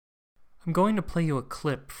I'm going to play you a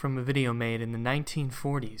clip from a video made in the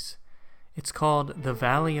 1940s. It's called The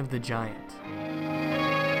Valley of the Giant.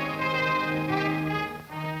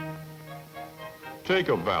 Take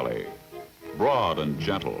a valley, broad and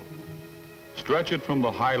gentle. Stretch it from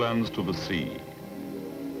the highlands to the sea.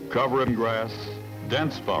 Cover it in grass,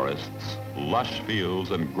 dense forests, lush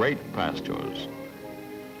fields, and great pastures.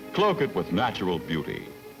 Cloak it with natural beauty.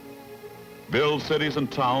 Build cities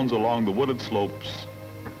and towns along the wooded slopes,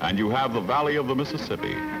 and you have the Valley of the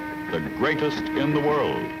Mississippi, the greatest in the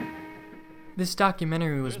world. This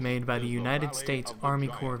documentary was made by the United States Army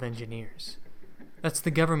Corps of Engineers. That's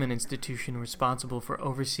the government institution responsible for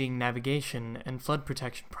overseeing navigation and flood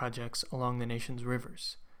protection projects along the nation's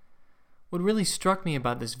rivers. What really struck me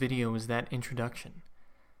about this video was that introduction,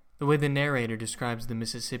 the way the narrator describes the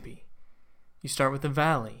Mississippi. You start with a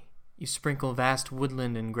valley. You sprinkle vast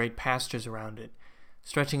woodland and great pastures around it,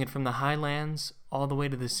 stretching it from the highlands all the way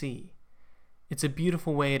to the sea. It's a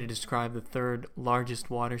beautiful way to describe the third largest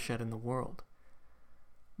watershed in the world.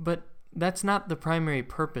 But that's not the primary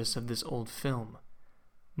purpose of this old film.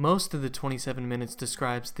 Most of the 27 minutes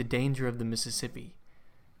describes the danger of the Mississippi,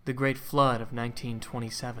 the Great Flood of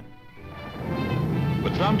 1927.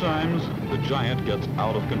 But sometimes the giant gets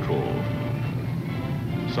out of control.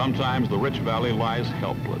 Sometimes the rich valley lies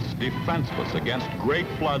helpless, defenseless against great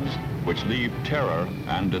floods which leave terror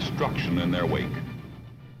and destruction in their wake.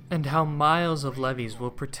 And how miles of levees will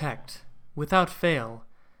protect, without fail,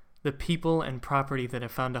 the people and property that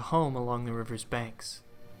have found a home along the river's banks.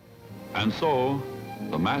 And so,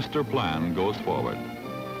 the master plan goes forward.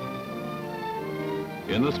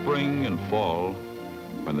 In the spring and fall,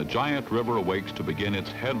 when the giant river awakes to begin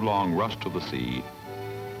its headlong rush to the sea,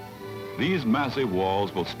 these massive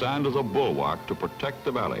walls will stand as a bulwark to protect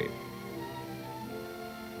the valley.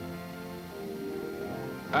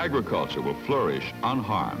 Agriculture will flourish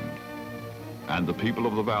unharmed, and the people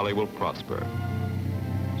of the valley will prosper.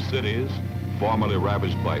 Cities, formerly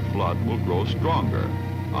ravaged by flood, will grow stronger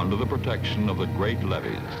under the protection of the great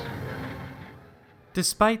levees.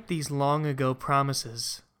 Despite these long-ago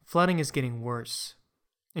promises, flooding is getting worse.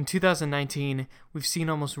 In 2019, we've seen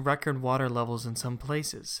almost record water levels in some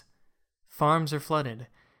places. Farms are flooded.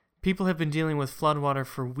 People have been dealing with floodwater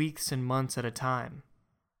for weeks and months at a time.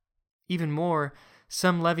 Even more,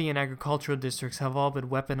 some levee and agricultural districts have all but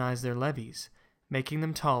weaponized their levees, making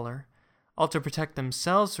them taller, all to protect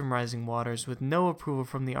themselves from rising waters with no approval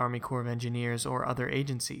from the Army Corps of Engineers or other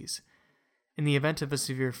agencies. In the event of a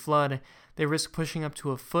severe flood, they risk pushing up to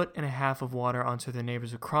 1.5 feet of water onto their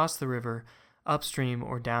neighbors across the river, upstream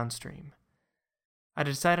or downstream. I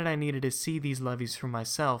decided I needed to see these levees for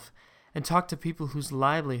myself and talk to people whose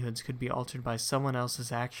livelihoods could be altered by someone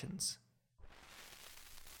else's actions.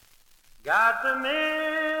 Got the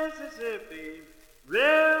Mississippi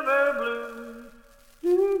River Blues.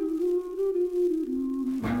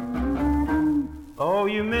 Oh,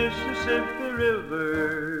 you Mississippi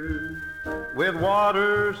River, with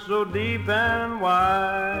water so deep and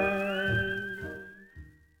wide.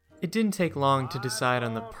 It didn't take long to decide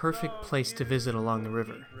on the perfect place to visit along the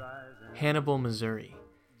river, Hannibal, Missouri.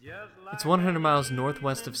 It's 100 miles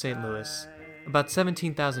northwest of St. Louis. About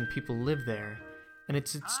 17,000 people live there, and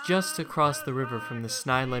it's just across the river from the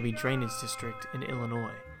Sny Levee Drainage District in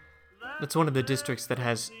Illinois. That's one of the districts that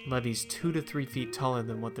has levees 2 to 3 feet taller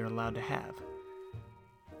than what they're allowed to have.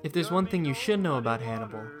 If there's one thing you should know about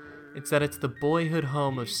Hannibal, it's that it's the boyhood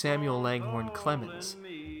home of Samuel Langhorne Clemens,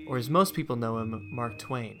 or as most people know him, Mark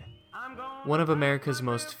Twain, one of America's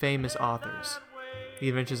most famous authors. The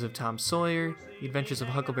Adventures of Tom Sawyer, The Adventures of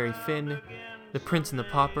Huckleberry Finn, The Prince and the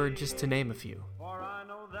Pauper, just to name a few.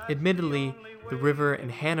 Admittedly, the river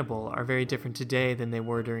and Hannibal are very different today than they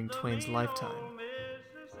were during Twain's lifetime.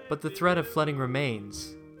 But the threat of flooding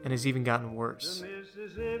remains, and has even gotten worse.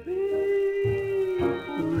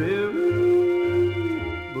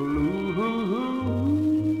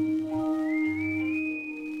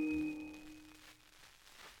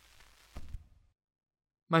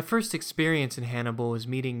 My first experience in Hannibal was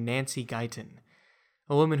meeting Nancy Guyton,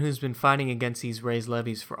 a woman who's been fighting against these raised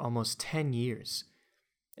levees for almost 10 years.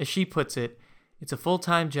 As she puts it, it's a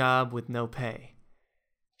full-time job with no pay.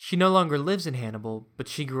 She no longer lives in Hannibal, but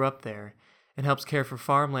she grew up there and helps care for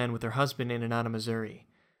farmland with her husband in Anona, Missouri,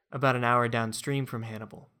 about an hour downstream from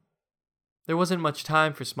Hannibal. There wasn't much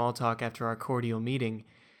time for small talk after our cordial meeting.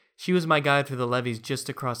 She was my guide through the levees just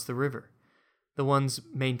across the river, the ones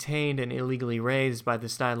maintained and illegally raised by the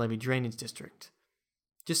Sny Levee Drainage District.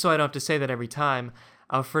 Just so I don't have to say that every time,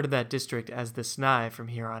 I'll refer to that district as the Sny from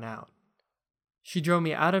here on out. She drove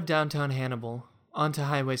me out of downtown Hannibal, onto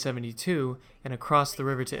Highway 72, and across the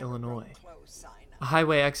river to Illinois. A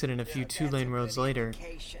highway exit and a few two-lane roads later,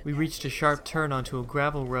 we reached a sharp turn onto a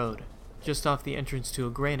gravel road just off the entrance to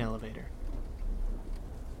a grain elevator.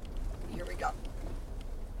 Here we go.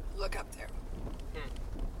 Look up there.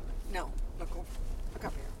 No, look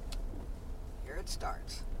up here. Here it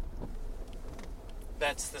starts.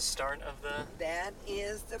 That's the start of the... That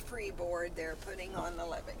is the freeboard they're putting on the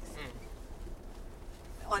levees.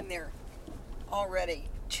 On their already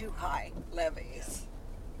too high levees.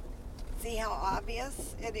 See how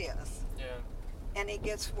obvious it is? Yeah. And it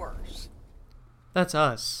gets worse. That's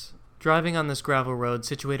us, driving on this gravel road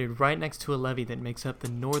situated right next to a levee that makes up the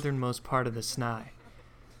northernmost part of the Snai.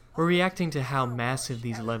 We're reacting to how massive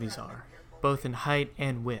these levees are, both in height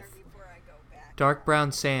and width. Dark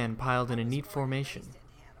brown sand piled in a neat formation.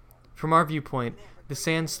 From our viewpoint, the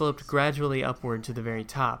sand sloped gradually upward to the very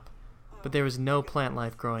top, but there was no plant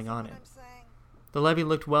life growing on it. The levee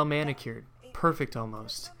looked well manicured, perfect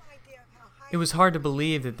almost. It was hard to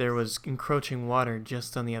believe that there was encroaching water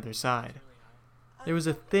just on the other side. There was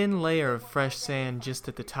a thin layer of fresh sand just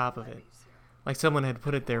at the top of it, like someone had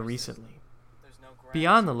put it there recently.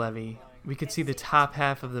 Beyond the levee, we could see the top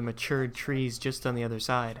half of the matured trees just on the other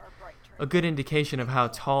side, a good indication of how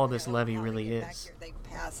tall this levee really is. They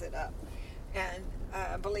pass it up.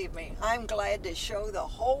 And believe me, I'm glad to show the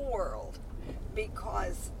whole world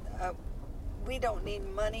because we don't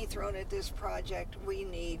need money thrown at this project. We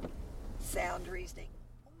need sound reasoning.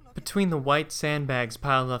 Between the white sandbags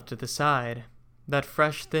piled off to the side, that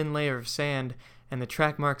fresh thin layer of sand, and the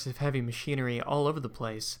track marks of heavy machinery all over the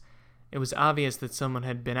place, it was obvious that someone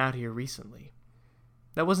had been out here recently.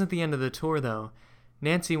 That wasn't the end of the tour, though.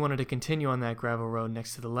 Nancy wanted to continue on that gravel road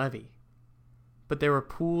next to the levee. But there were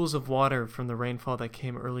pools of water from the rainfall that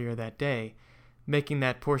came earlier that day, making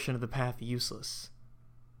that portion of the path useless.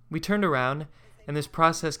 We turned around, and this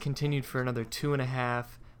process continued for another 2.5,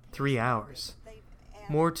 3 hours.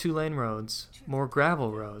 More two-lane roads, more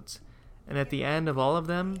gravel roads, and at the end of all of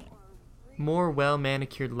them, more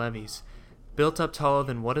well-manicured levees, built up taller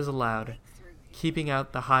than what is allowed, keeping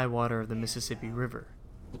out the high water of the Mississippi River.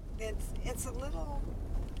 It's a little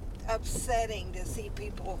upsetting to see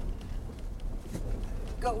people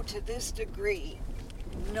go to this degree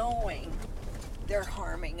knowing they're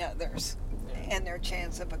harming others and their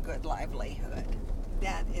chance of a good livelihood.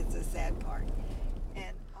 That is the sad part.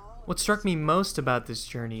 What struck me most about this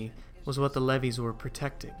journey was what the levees were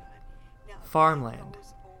protecting. Farmland.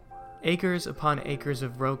 Acres upon acres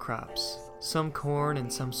of row crops, some corn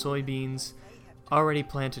and some soybeans, already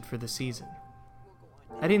planted for the season.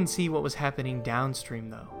 I didn't see what was happening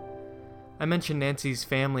downstream, though. I mentioned Nancy's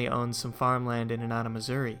family owns some farmland in and out of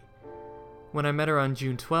Missouri. When I met her on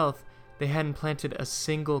June 12th, they hadn't planted a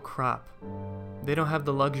single crop. They don't have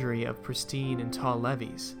the luxury of pristine and tall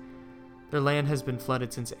levees. Their land has been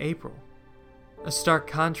flooded since April, a stark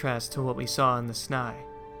contrast to what we saw in the Snai.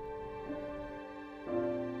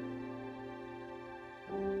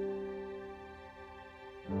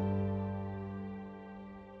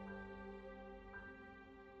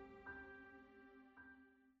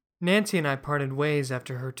 Nancy and I parted ways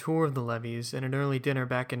after her tour of the levees and an early dinner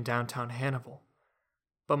back in downtown Hannibal.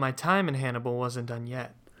 But my time in Hannibal wasn't done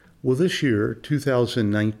yet. Well, this year,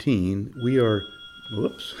 2019, we're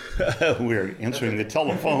answering the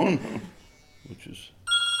telephone, which is...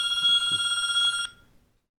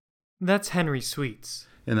 That's Henry Sweets.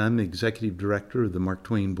 And I'm the executive director of the Mark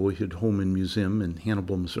Twain Boyhood Home and Museum in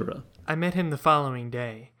Hannibal, Missouri. I met him the following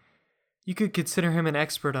day. You could consider him an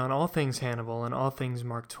expert on all things Hannibal and all things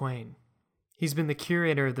Mark Twain. He's been the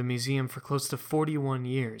curator of the museum for close to 41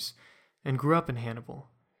 years and grew up in Hannibal.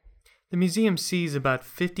 The museum sees about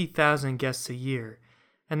 50,000 guests a year,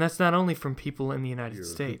 and that's not only from people in the United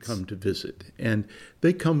States. Who come to visit, and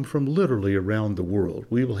they come from literally around the world.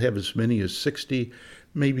 We will have as many as 60,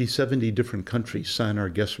 maybe 70 different countries sign our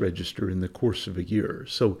guest register in the course of a year.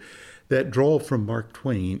 So that draw from Mark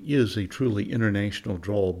Twain is a truly international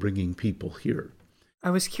draw, bringing people here. I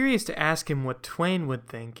was curious to ask him what Twain would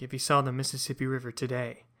think if he saw the Mississippi River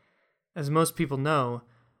today. As most people know,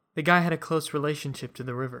 the guy had a close relationship to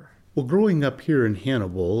the river. Well, growing up here in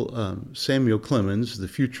Hannibal, Samuel Clemens, the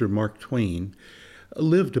future Mark Twain,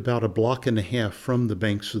 lived about a block and a half from the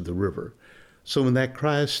banks of the river. So when that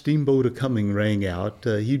cry, "Steamboat a-coming," rang out,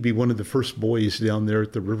 he'd be one of the first boys down there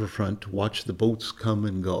at the riverfront to watch the boats come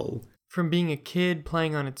and go. From being a kid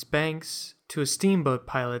playing on its banks to a steamboat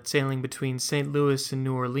pilot sailing between St. Louis and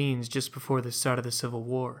New Orleans just before the start of the Civil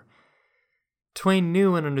War, Twain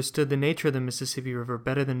knew and understood the nature of the Mississippi River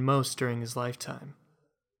better than most during his lifetime.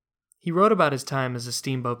 He wrote about his time as a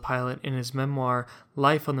steamboat pilot in his memoir,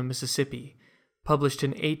 Life on the Mississippi, published in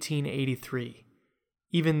 1883.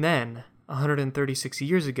 Even then, 136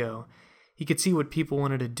 years ago, he could see what people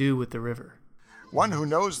wanted to do with the river. One who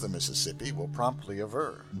knows the Mississippi will promptly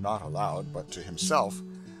aver, not aloud but to himself,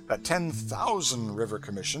 that 10,000 river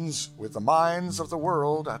commissions, with the minds of the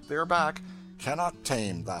world at their back, cannot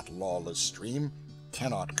tame that lawless stream,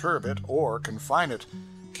 cannot curb it or confine it,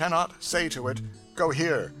 cannot say to it, go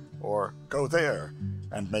here, or go there,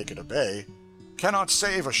 and make it obey, cannot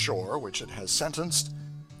save a shore which it has sentenced,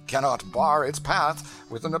 cannot bar its path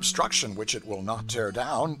with an obstruction which it will not tear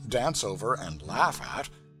down, dance over, and laugh at.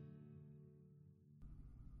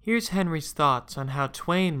 Here's Henry's thoughts on how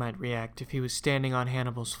Twain might react if he was standing on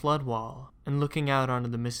Hannibal's flood wall and looking out onto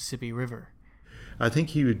the Mississippi River. I think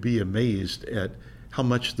he would be amazed at how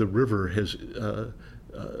much the river has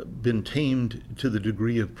been tamed to the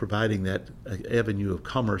degree of providing that avenue of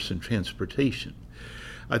commerce and transportation.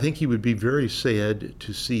 I think he would be very sad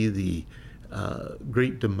to see the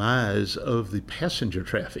great demise of the passenger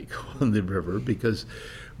traffic on the river, because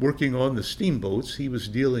working on the steamboats, he was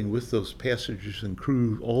dealing with those passengers and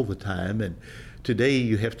crew all the time, and today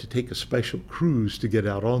you have to take a special cruise to get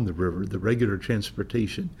out on the river. The regular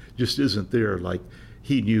transportation just isn't there like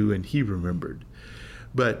he knew and he remembered.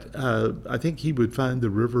 But I think he would find the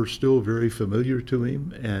river still very familiar to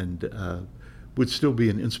him and would still be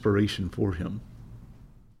an inspiration for him.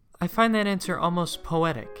 I find that answer almost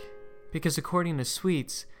poetic, because according to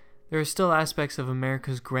Sweets, there are still aspects of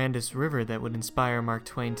America's grandest river that would inspire Mark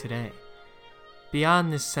Twain today.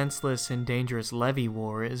 Beyond this senseless and dangerous levee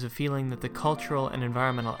war is a feeling that the cultural and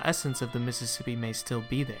environmental essence of the Mississippi may still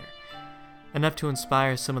be there, enough to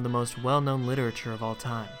inspire some of the most well-known literature of all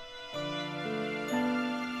time.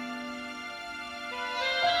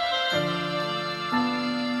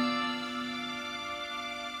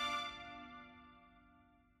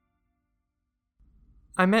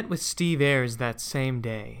 I met with Steve Ayres that same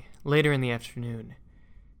day, later in the afternoon.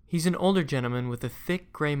 He's an older gentleman with a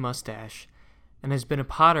thick gray mustache and has been a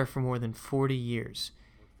potter for more than 40 years.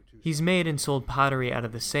 He's made and sold pottery out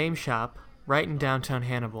of the same shop, right in downtown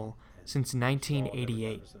Hannibal, since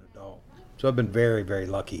 1988. So I've been very, very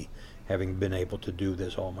lucky having been able to do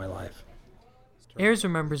this all my life. Ayres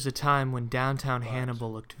remembers a time when downtown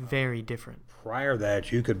Hannibal looked very different. Prior to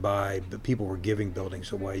that, you could buy, people were giving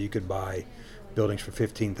buildings away. You could buy buildings for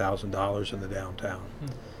 $15,000 in the downtown.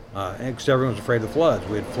 And because everyone was afraid of the floods.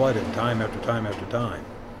 We had flooded time after time after time.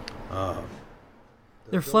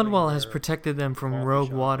 Their flood wall has protected them from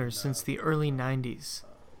rogue water since the early 90s.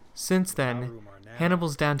 Since then,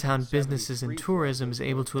 Hannibal's downtown businesses and tourism is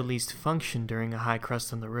able to at least function during a high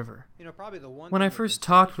crust on the river. When I first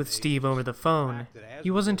talked with Steve over the phone,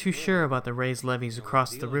 he wasn't too sure about the raised levees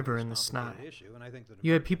across the river in the Snai.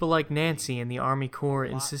 You had people like Nancy and the Army Corps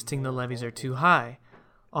insisting the levees are too high,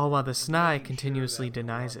 all while the Snai continuously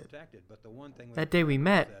denies it. That day we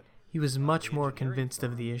met, he was much more convinced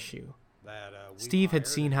of the issue. Steve had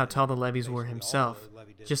seen how tall the levees were himself,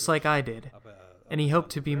 just like I did, and he hoped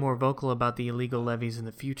to be more vocal about the illegal levees in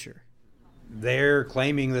the future. They're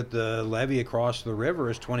claiming that the levee across the river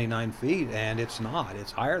is 29 feet, and it's not.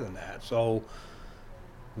 It's higher than that. So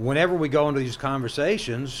whenever we go into these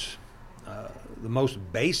conversations, the most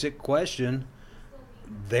basic question,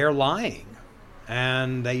 they're lying.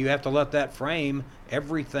 And you have to let that frame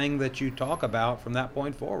everything that you talk about from that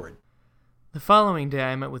point forward. The following day,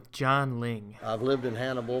 I met with John Ling. I've lived in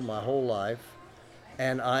Hannibal my whole life,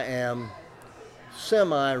 and I am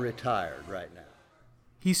semi-retired right now.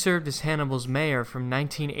 He served as Hannibal's mayor from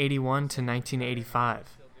 1981 to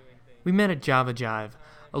 1985. We met at Java Jive,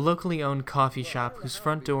 a locally owned coffee shop whose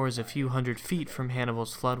front door is a few hundred feet from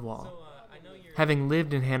Hannibal's flood wall. Having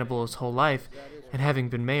lived in Hannibal his whole life, and having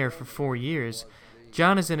been mayor for 4 years,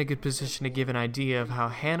 John is in a good position to give an idea of how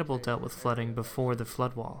Hannibal dealt with flooding before the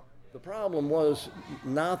flood wall. The problem was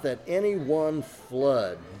not that any one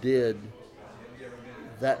flood did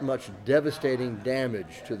that much devastating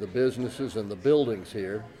damage to the businesses and the buildings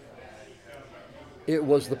here. It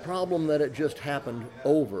was the problem that it just happened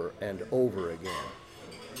over and over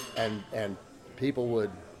again. And people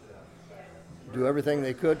would do everything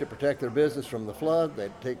they could to protect their business from the flood.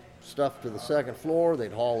 They'd take stuff to the second floor,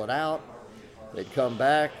 they'd haul it out, they'd come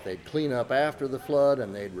back, they'd clean up after the flood,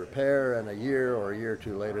 and they'd repair, and a year or a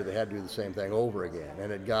two later they had to do the same thing over again.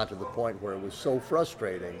 And it got to the point where it was so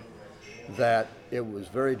frustrating that it was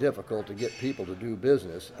very difficult to get people to do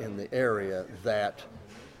business in the area that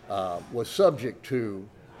was subject to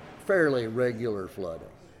fairly regular flooding.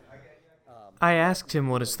 I asked him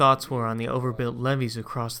what his thoughts were on the overbuilt levees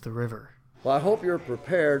across the river. Well, I hope you're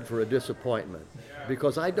prepared for a disappointment,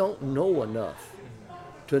 because I don't know enough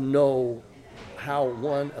to know how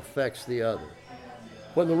one affects the other.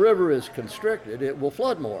 When the river is constricted, it will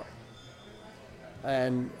flood more.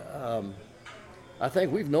 And I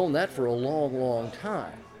think we've known that for a long, long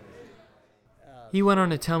time. He went on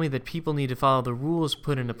to tell me that people need to follow the rules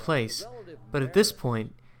put into place, but at this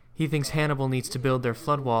point, he thinks Hannibal needs to build their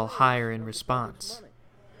flood wall higher in response.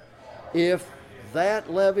 If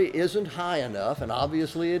that levee isn't high enough, and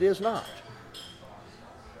obviously it is not,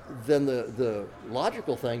 then the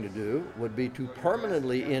logical thing to do would be to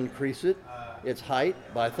permanently increase its height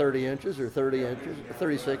by 30 inches or 30 inches,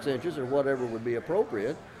 36 inches or whatever would be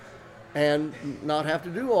appropriate, and not have to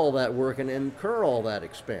do all that work and incur all that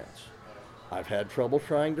expense. I've had trouble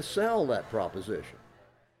trying to sell that proposition.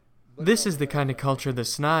 This is the kind of culture the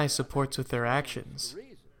Snai supports with their actions.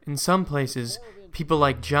 In some places, people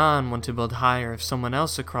like John want to build higher if someone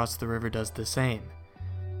else across the river does the same.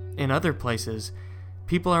 In other places,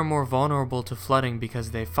 people are more vulnerable to flooding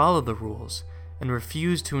because they follow the rules and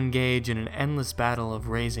refuse to engage in an endless battle of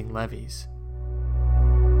raising levees.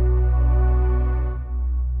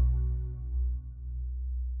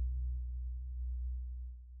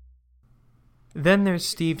 Then there's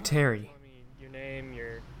Steve Terry. Your name,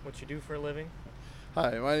 what you do for a living?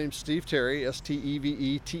 Hi, my name's Steve Terry,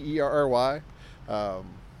 S-T-E-V-E-T-E-R-R-Y. I'm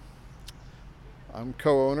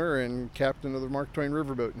co-owner and captain of the Mark Twain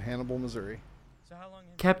Riverboat in Hannibal, Missouri.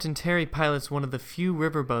 Captain Terry pilots one of the few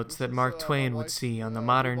riverboats that Mark Twain would see on the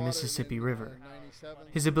modern Mississippi River.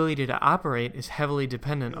 His ability to operate is heavily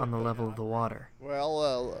dependent on the level of the water.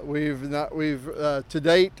 Well, to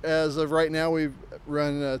date, as of right now, we've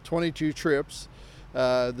run 22 trips.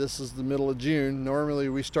 This is the middle of June. Normally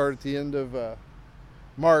we start at the end of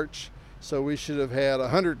March, so we should have had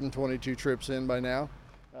 122 trips in by now.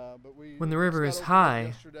 When the river is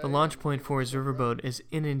high, the launch point for his riverboat is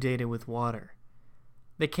inundated with water.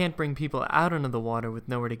 They can't bring people out into the water with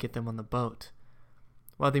nowhere to get them on the boat.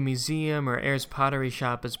 While the museum or Ayers Pottery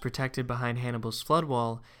Shop is protected behind Hannibal's flood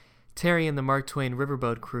wall, Terry and the Mark Twain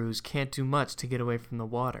riverboat crews can't do much to get away from the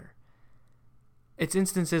water. It's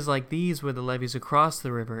instances like these where the levees across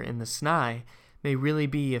the river in the Snai may really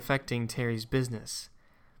be affecting Terry's business.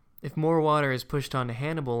 If more water is pushed onto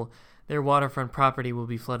Hannibal, their waterfront property will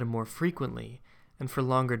be flooded more frequently and for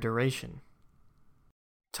longer duration.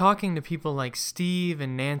 Talking to people like Steve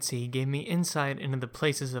and Nancy gave me insight into the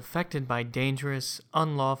places affected by dangerous,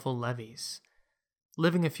 unlawful levees.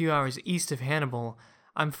 Living a few hours east of Hannibal,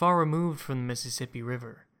 I'm far removed from the Mississippi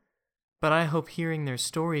River. But I hope hearing their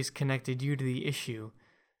stories connected you to the issue,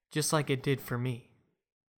 just like it did for me.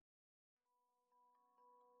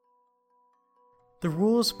 The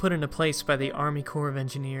rules put into place by the Army Corps of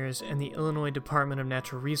Engineers and the Illinois Department of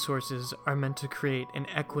Natural Resources are meant to create an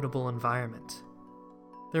equitable environment.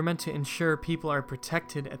 They're meant to ensure people are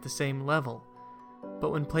protected at the same level,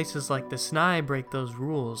 but when places like the Snai break those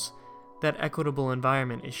rules, that equitable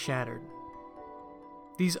environment is shattered.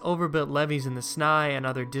 These overbuilt levees in the Snai and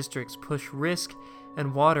other districts push risk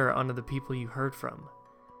and water onto the people you heard from.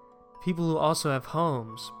 People who also have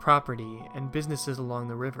homes, property, and businesses along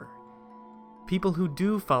the river. People who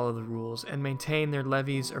do follow the rules and maintain their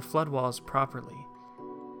levees or flood walls properly.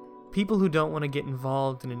 People who don't want to get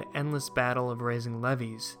involved in an endless battle of raising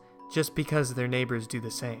levees just because their neighbors do the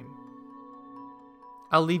same.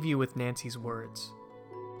 I'll leave you with Nancy's words.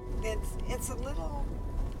 It's a little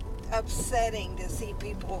upsetting to see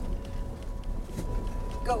people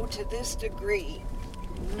go to this degree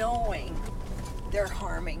knowing they're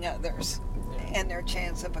harming others and their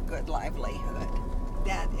chance of a good livelihood.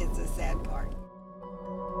 That is the sad part.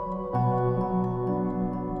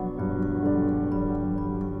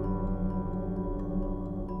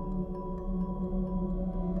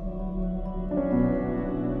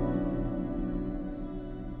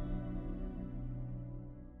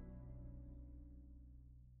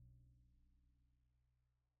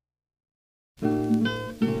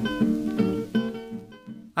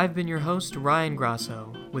 I've been your host, Ryan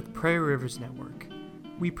Grasso, with Prairie Rivers Network.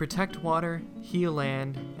 We protect water, heal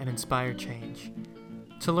land, and inspire change.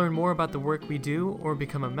 To learn more about the work we do or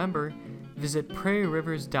become a member, visit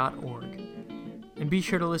prairierivers.org. And be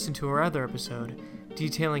sure to listen to our other episode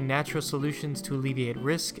detailing natural solutions to alleviate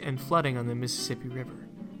risk and flooding on the Mississippi River.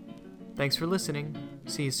 Thanks for listening.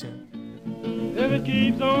 See you soon. If it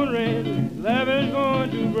keeps on raining, levee's going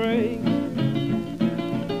to break.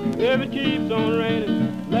 If it keeps on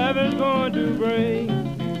raining, levee's going to break.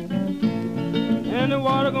 And the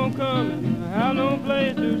water gonna come and have no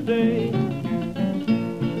place to stay.